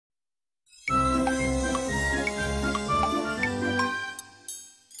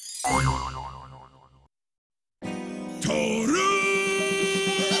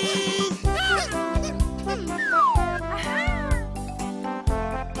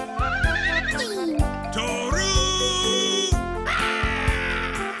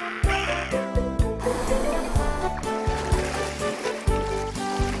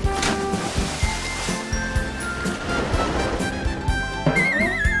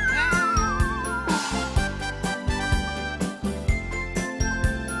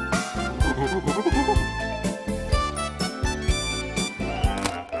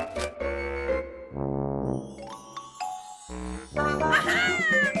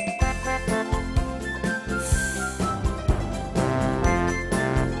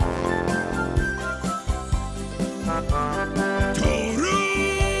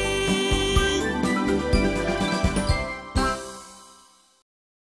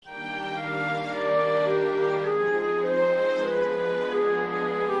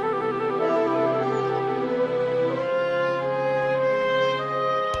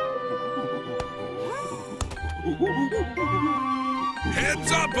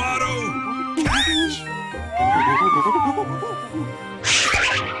Heads up, Otto! Catch!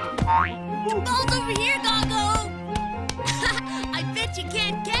 The ball's over here, Gogo! I bet you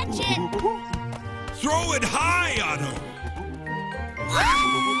can't catch it! Throw it high, Otto!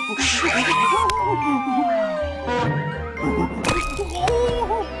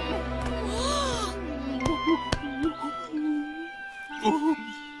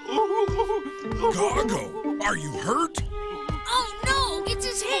 Gogo, are you hurt? Oh no, it's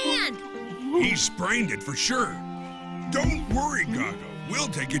his hand! He sprained it for sure. Don't worry, Gogo. We'll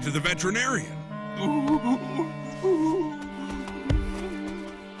take you to the veterinarian.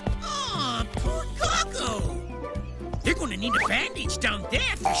 Aw, poor Gogo. They're gonna need a bandage down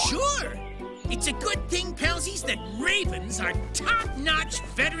there for sure. It's a good thing, Palsies, that ravens are top-notch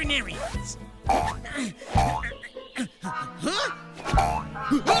veterinarians. Huh?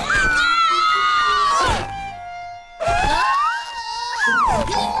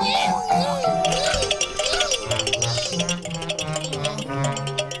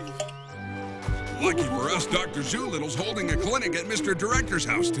 Lucky for us, Dr. Zoolittle's holding a clinic at Mr. Director's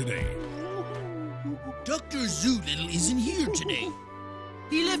house today. Dr. Zoolittle isn't here today.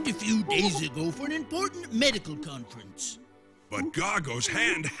 He left a few days ago for an important medical conference. But Gogo's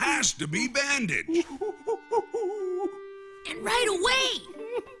hand has to be bandaged. And right away!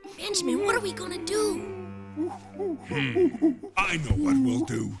 Benjamin, what are we gonna do? I know what we'll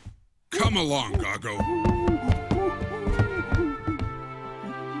do. Come along, Gogo.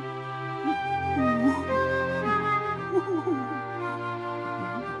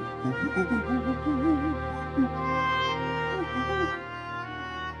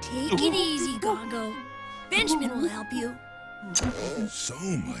 Take it easy, Gogo. Benjamin will help you. So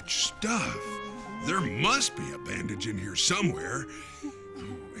much stuff. There must be a bandage in here somewhere.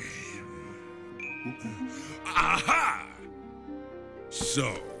 Aha!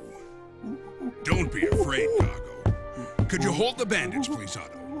 So, don't be afraid, Gogo. Could you hold the bandage, please,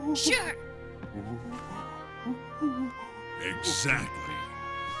 Otto? Sure. Exactly.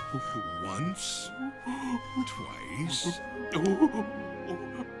 Once, twice.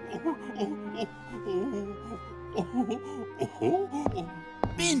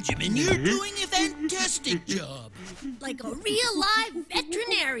 Benjamin, you're doing a fantastic job. Like a real live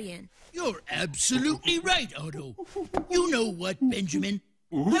veterinarian. You're absolutely right, Otto. You know what, Benjamin?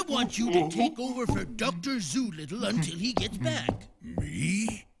 I want you to take over for Dr. Zoolittle until he gets back.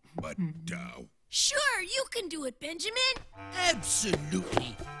 Me? But, Sure, you can do it, Benjamin.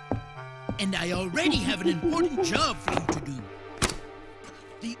 Absolutely. And I already have an important job for you to do.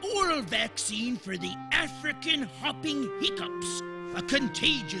 The oral vaccine for the African hopping hiccups, a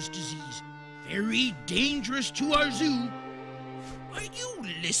contagious disease, very dangerous to our zoo. Are you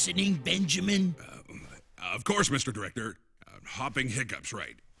listening, Benjamin? Of course, Mr. Director. Hopping hiccups,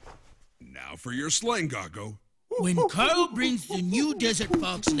 right. Now for your sling, Gogo. When Carl brings the new desert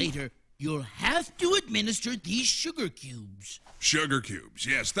fox later, you'll have to administer these sugar cubes. Sugar cubes.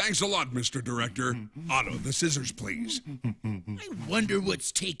 Yes, thanks a lot, Mr. Director. Otto, the scissors, please. I wonder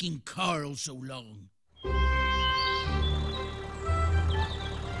what's taking Carl so long.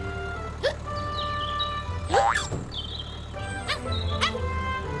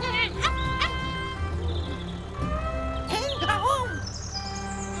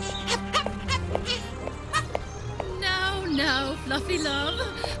 Now, Fluffy love,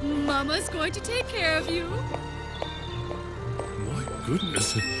 Mama's going to take care of you. My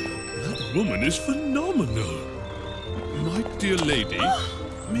goodness, that woman is phenomenal. My dear lady,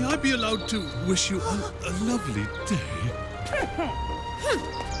 may I be allowed to wish you a lovely day?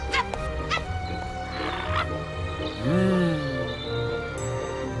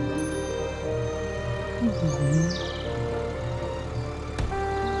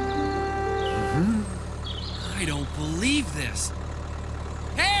 I don't believe this.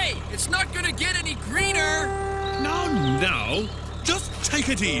 Hey, it's not gonna get any greener! Now, just take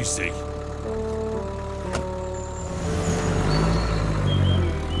it easy.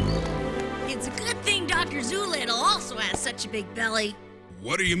 It's a good thing Dr. Zoolittle also has such a big belly.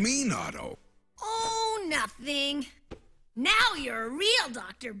 What do you mean, Otto? Oh, nothing. Now you're a real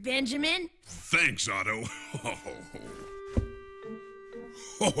doctor, Benjamin. Thanks, Otto.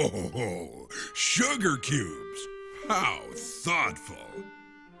 Oh, sugar cubes. How thoughtful.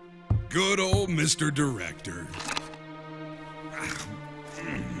 Good old Mr. Director.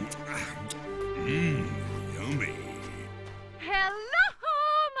 Yummy. Hello,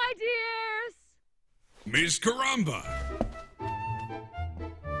 my dears. Miss Caramba.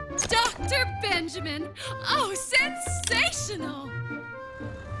 Dr. Benjamin. Oh, sensational.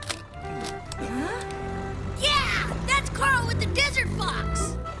 Yeah, that's Carl with the desert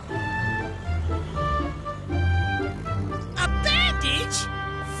fox. A bandage?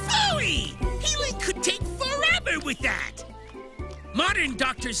 Phooey! Healing could take forever with that. Modern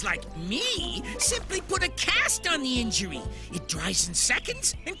doctors like me simply put a cast on the injury. It dries in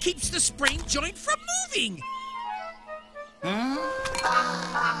seconds and keeps the sprained joint from moving. And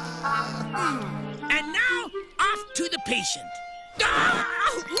now, off to the patient.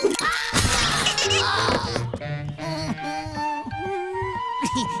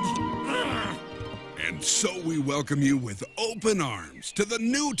 And so we welcome you with open arms to the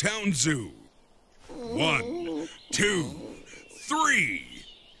Newtown Zoo. 1, 2, 3.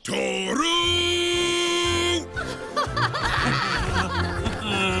 Toru!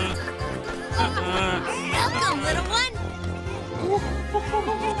 Welcome, little one.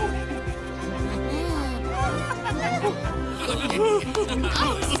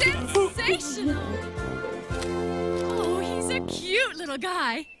 Oh, sensational! Oh, he's a cute little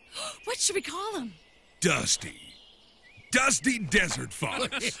guy. What should we call him? Dusty. Dusty Desert Fox.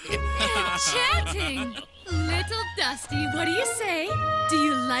 Enchanting! Little Dusty, what do you say? Do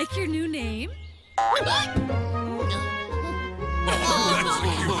you like your new name? Oh, that's the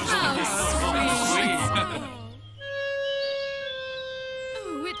cutest. How sweet!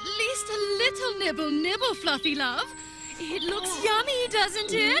 Oh, at least a little nibble, Fluffy Love. It looks yummy,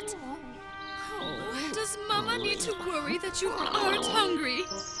 doesn't it? Oh, does Mama need to worry that you aren't hungry?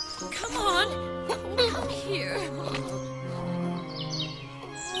 Come on, come here.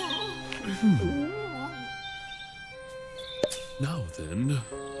 Now then.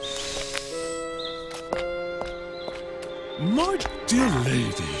 My dear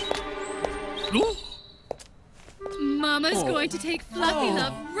lady. Oh, Mama's going to take Fluffy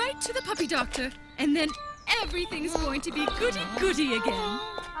Love right to the puppy doctor, and then everything's going to be goody-goody again.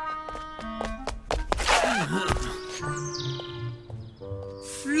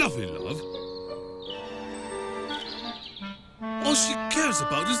 Fluffy Love. All she cares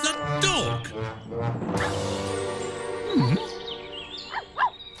about is that dog.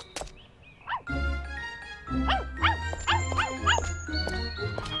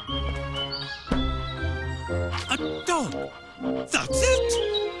 A dog. That's it.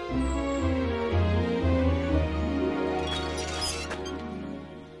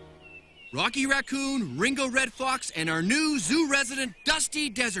 Rocky Raccoon, Ringo Red Fox, and our new zoo resident, Dusty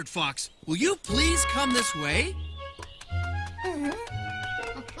Desert Fox. Will you please come this way?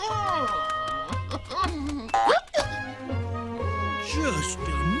 Just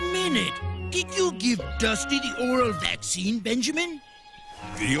a minute. Did you give Dusty the oral vaccine, Benjamin?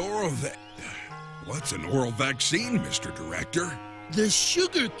 The oral What's an oral vaccine, Mr. Director? The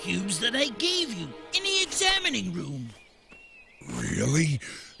sugar cubes that I gave you in the examining room. Really?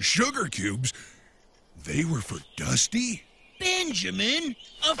 Sugar cubes? They were for Dusty? Benjamin,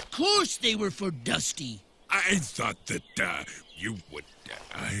 of course they were for Dusty. I thought that, you would,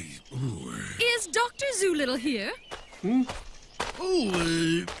 Is Dr. Zoolittle here?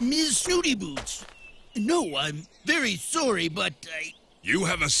 Oh, Ms. Snooty Boots. No, I'm very sorry, but You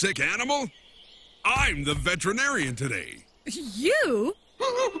have a sick animal? I'm the veterinarian today. You?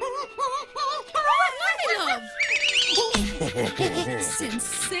 Fluffy Love!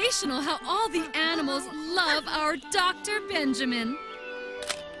 Sensational how all the animals love our Dr. Benjamin.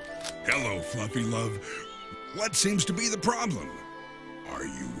 Hello, Fluffy Love. What seems to be the problem? Are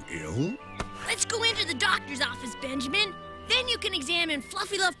you ill? Let's go into the doctor's office, Benjamin. Then you can examine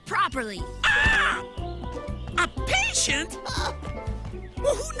Fluffy Love properly. Ah! A patient?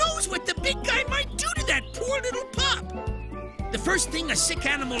 Well, who knows what the big guy might do to that poor little pup? The first thing a sick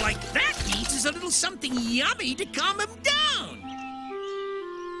animal like that needs is a little something yummy to calm him down.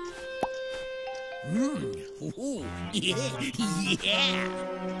 Oh, yeah.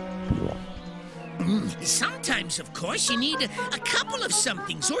 Sometimes, of course, you need a couple of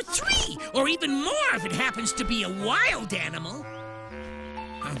somethings, or 3, or even more if it happens to be a wild animal.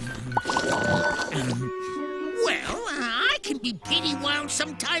 Well, I can be pretty wild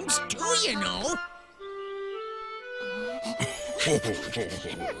sometimes too, you know.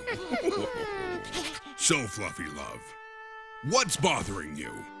 So, Fluffy Love, what's bothering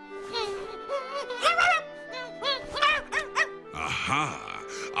you? Aha,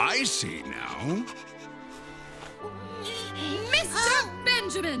 I see now. Mr.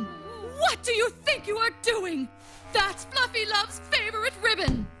 Benjamin, what do you think you are doing? That's Fluffy Love's favorite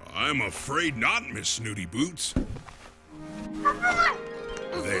ribbon. I'm afraid not, Miss Snooty Boots.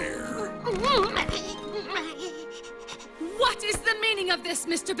 There. What is the meaning of this,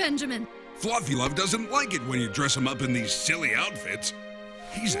 Mr. Benjamin? Fluffy Love doesn't like it when you dress him up in these silly outfits.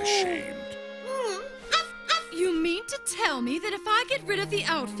 He's ashamed. You mean to tell me that if I get rid of the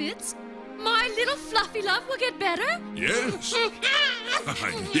outfits, my little Fluffy Love will get better? Yes.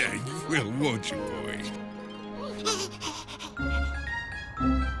 Yeah, you will, won't you, boy?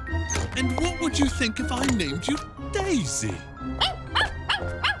 And what would you think if I named you Daisy?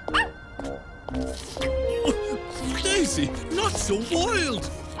 Daisy, not so wild!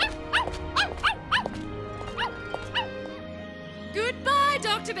 Goodbye,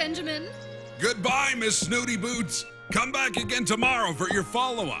 Dr. Benjamin. Goodbye, Miss Snooty Boots. Come back again tomorrow for your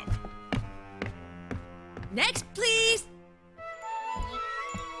follow-up. Next, please.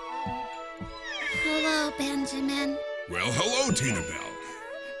 Hello, Benjamin. Well, hello, Tina Bell.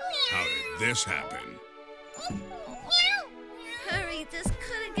 How did this happen? Hurry just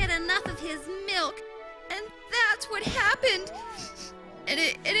couldn't get enough of his milk, and that's what happened. And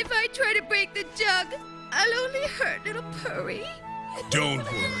if I try to break the jug, I'll only hurt little Purry. Don't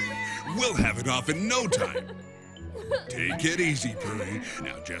worry. We'll have it off in no time. Take it easy, Purry.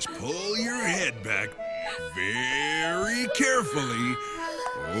 Now just pull your head back very carefully.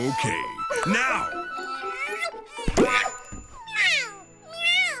 Okay. Now.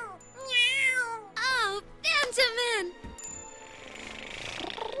 Oh, Benjamin!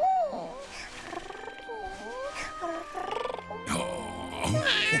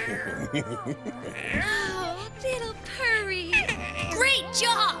 Oh, little Purry. Great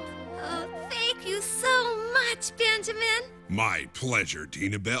job! Oh, thank you so much, Benjamin. My pleasure,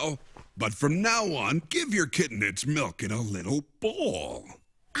 Tina Bell. But from now on, give your kitten its milk in a little bowl.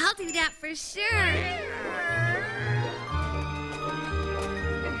 I'll do that for sure.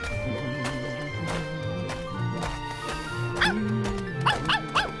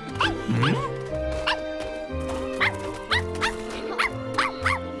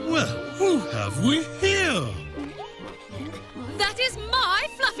 Well, who have we here? That is my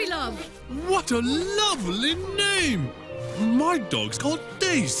Fluffy Love. What a lovely name! My dog's called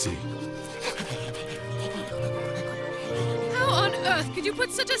Daisy. How on earth could you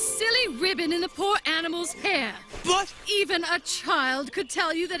put such a silly ribbon in the poor animal's hair? But Even a child could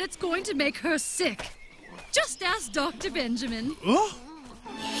tell you that it's going to make her sick. Just ask Dr. Benjamin. oh,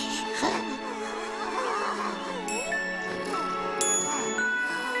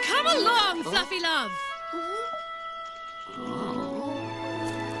 Come along, Fluffy Love.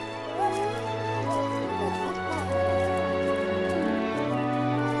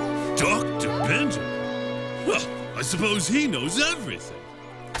 Dr. Benjamin? Well, I suppose he knows everything.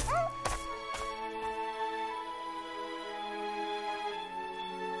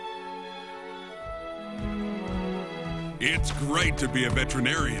 It's great to be a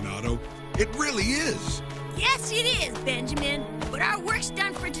veterinarian, Otto. It really is. Yes, it is, Benjamin. But our work's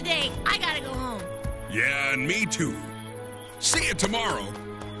done for today. I gotta go home. Yeah, and me too. See you tomorrow.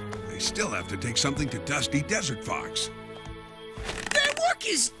 I still have to take something to Dusty Desert Fox. Their work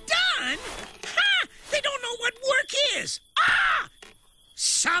is done? Ha! They don't know what work is. Ah!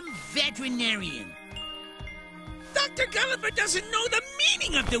 Some veterinarian. Dr. Gulliver doesn't know the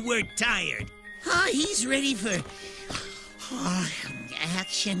meaning of the word tired. Ah, he's ready for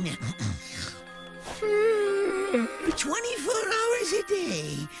action. 24 hours a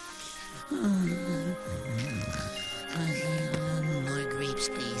day. More grapes,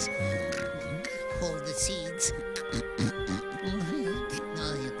 please. Hold the seeds.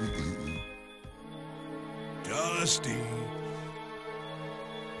 Dusty.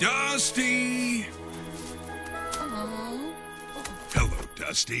 Dusty! Hello,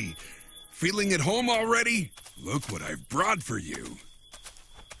 Dusty. Feeling at home already? Look what I've brought for you.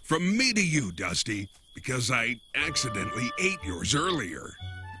 From me to you, Dusty, because I accidentally ate yours earlier.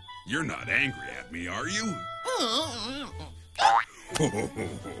 You're not angry at me, are you?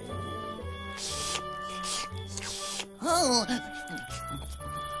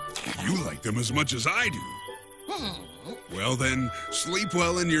 You like them as much as I do. Well then, sleep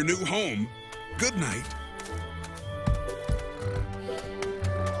well in your new home. Good night.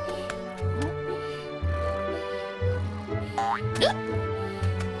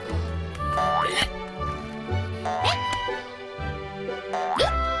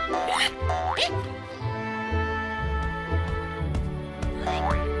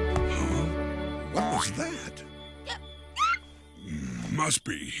 What was that? Must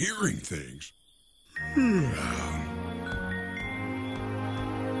be hearing things.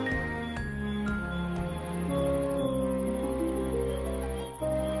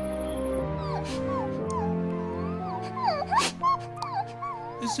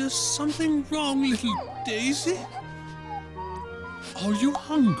 Is there something wrong, little Daisy? Are you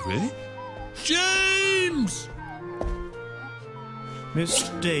hungry? James! Miss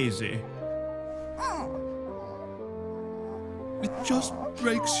Daisy. just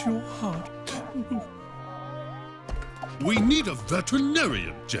breaks your heart. We need a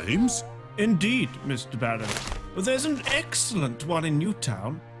veterinarian, James. Indeed, Mr. Baron. There's an excellent one in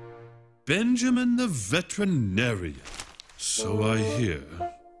Newtown. Benjamin the veterinarian. So I hear.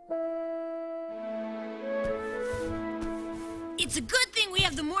 It's a good thing we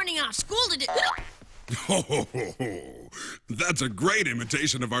have the morning off school to do. Oh, that's a great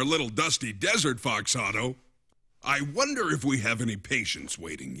imitation of our little dusty desert fox, Otto. I wonder if we have any patients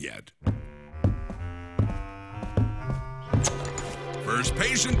waiting yet. First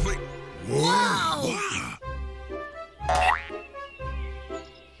patient, please. Whoa! Wow.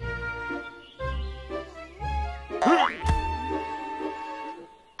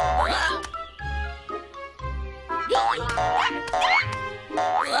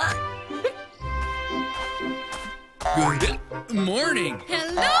 Good morning.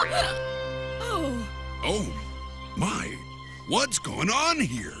 Hello? Oh. Oh, my. What's going on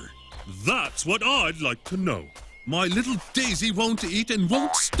here? That's what I'd like to know. My little Daisy won't eat and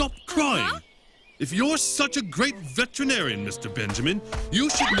won't stop crying. If you're such a great veterinarian, Mr. Benjamin, you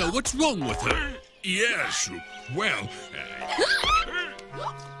should know what's wrong with her. Yes, well...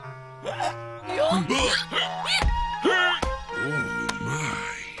 Oh,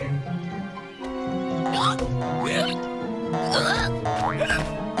 my.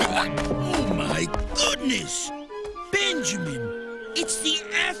 Oh, my goodness! Benjamin, it's the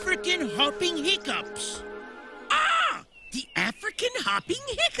African hopping hiccups. Ah! The African hopping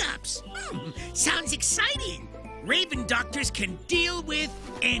hiccups. Sounds exciting. Raven doctors can deal with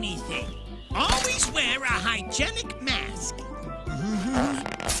anything. Always wear a hygienic mask.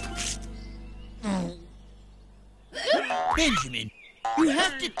 Benjamin, you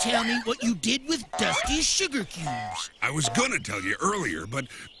have to tell me what you did with Dusty's sugar cubes. I was gonna tell you earlier, but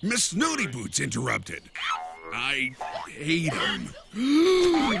Miss Snooty Boots interrupted. I hate them.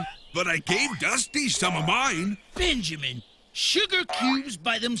 But I gave Dusty some of mine. Benjamin, sugar cubes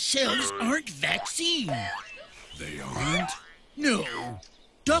by themselves aren't vaccine. They aren't? No.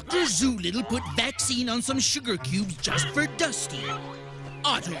 Dr. Zoolittle put vaccine on some sugar cubes just for Dusty.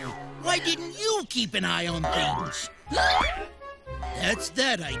 Otto, why didn't you keep an eye on things? That's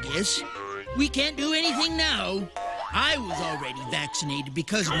that, I guess. We can't do anything now. I was already vaccinated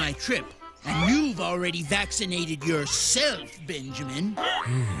because of my trip. And you've already vaccinated yourself, Benjamin.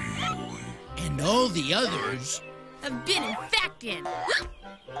 And all the others Have been infected.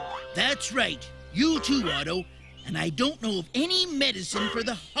 That's right. You too, Otto. And I don't know of any medicine for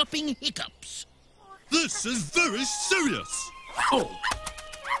the hopping hiccups. This is very serious. Oh.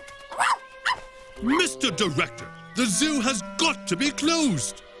 Mr. Director, the zoo has got to be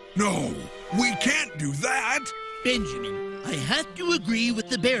closed. No, we can't do that. Benjamin, I have to agree with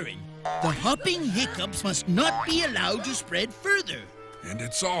the Baron. The hopping hiccups must not be allowed to spread further. And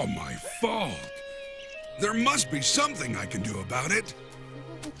it's all my fault. There must be something I can do about it.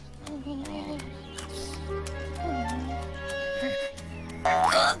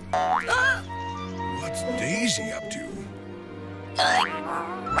 What's Daisy up to?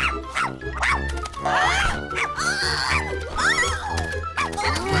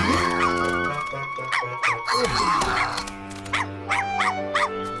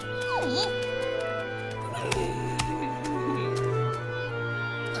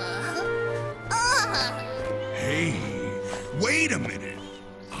 Hey, wait a minute.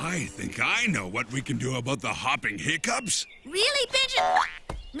 I think I know what we can do about the hopping hiccups. Really,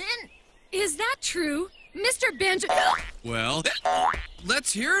 Benjamin? Is that true? Mr. Benjamin... Well,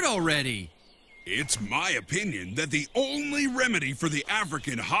 let's hear it already. It's my opinion that the only remedy for the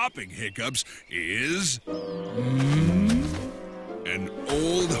African hopping hiccups is an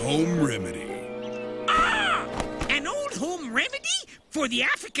old home remedy. Ah! An old home remedy for the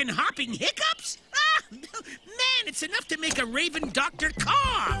African hopping hiccups? Ah! Man, it's enough to make a Raven doctor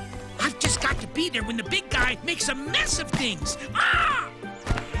cough. I've just got to be there when the big guy makes a mess of things. Ah!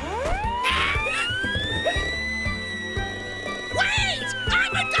 Wait!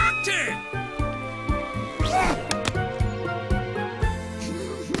 I'm a doctor!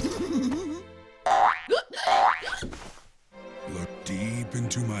 Look deep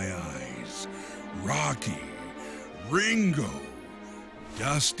into my eyes. Rocky, Ringo,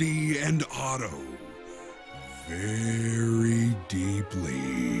 Dusty, and Otto. Very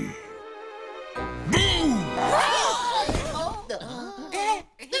deeply. Boom! They're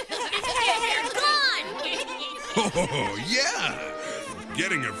gone! Oh, yeah!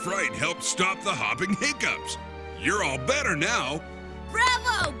 Getting a fright helps stop the hopping hiccups. You're all better now.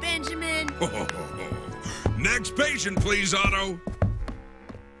 Bravo, Benjamin! Next patient, please, Otto.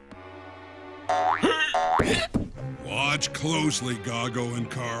 Watch closely, Gogo and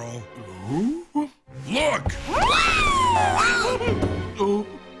Carl. Look!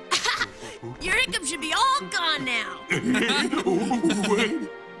 Your hiccup should be all gone now.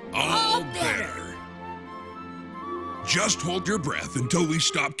 All better. Just hold your breath until we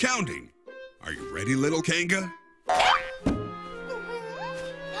stop counting. Are you ready, little Kanga?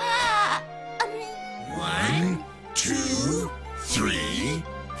 1, 2, 3,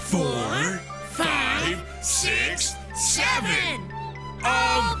 4, 5, 6, 7.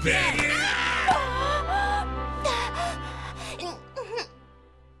 All better.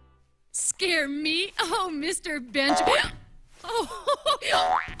 Scare me? Oh, Mr. Benjamin.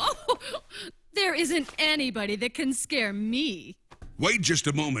 Oh, there isn't anybody that can scare me. Wait just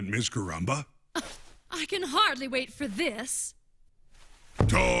a moment, Miss Karamba. I can hardly wait for this.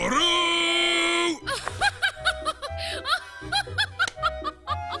 Toru!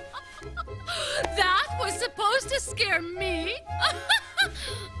 That was supposed to scare me?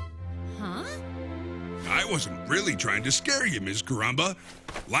 Huh? I wasn't really trying to scare you, Miss Karamba.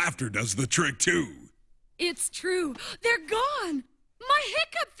 Laughter does the trick, too. It's true. They're gone. My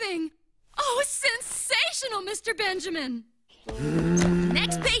hiccup thing. Oh, sensational, Mr. Benjamin.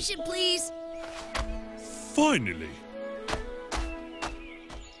 Next patient, please. Finally.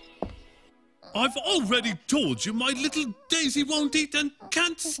 I've already told you my little Daisy won't eat and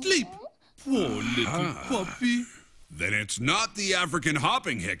can't sleep. Poor little puppy. Then it's not the African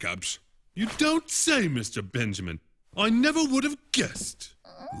hopping hiccups. You don't say, Mr. Benjamin. I never would have guessed.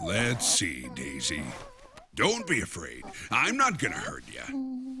 Let's see, Daisy. Don't be afraid. I'm not gonna hurt you.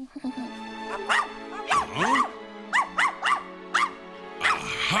 Huh?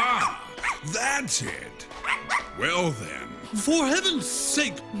 Aha! That's it. Well then. For heaven's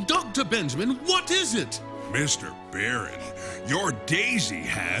sake, Dr. Benjamin, what is it? Mr. Barron, your Daisy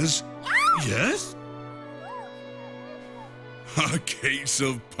has... Yes? a case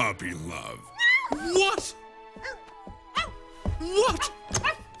of puppy love. What? What?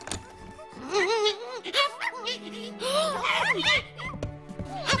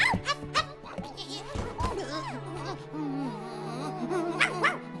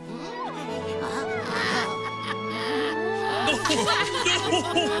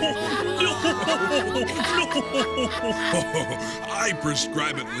 I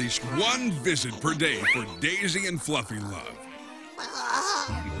prescribe at least one visit per day for Daisy and Fluffy Love.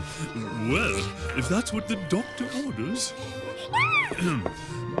 Well, if that's what the doctor orders.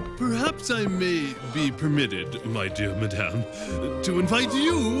 Perhaps I may be permitted, my dear madame, to invite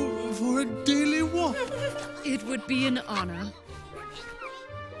you for a daily walk. It would be an honor.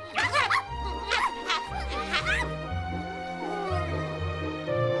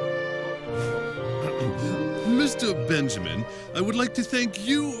 Mr. Benjamin, I would like to thank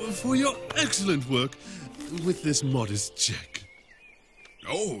you for your excellent work with this modest check.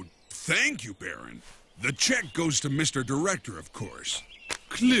 Oh, thank you, Baron. The check goes to Mr. Director, of course.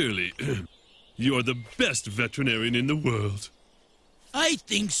 Clearly, you're the best veterinarian in the world. I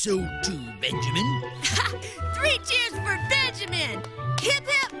think so too, Benjamin. 3 cheers for Benjamin! Hip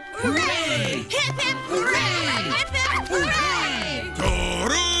hip hooray! Hip hip hooray! Hip hip hooray!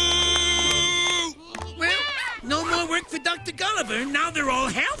 Toru! Well, no more work for Dr. Gulliver. Now they're all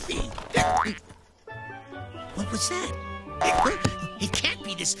healthy. What was that? It can't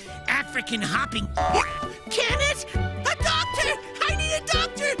be this African hopping... Can it? A doctor! I need a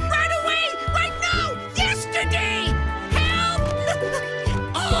doctor!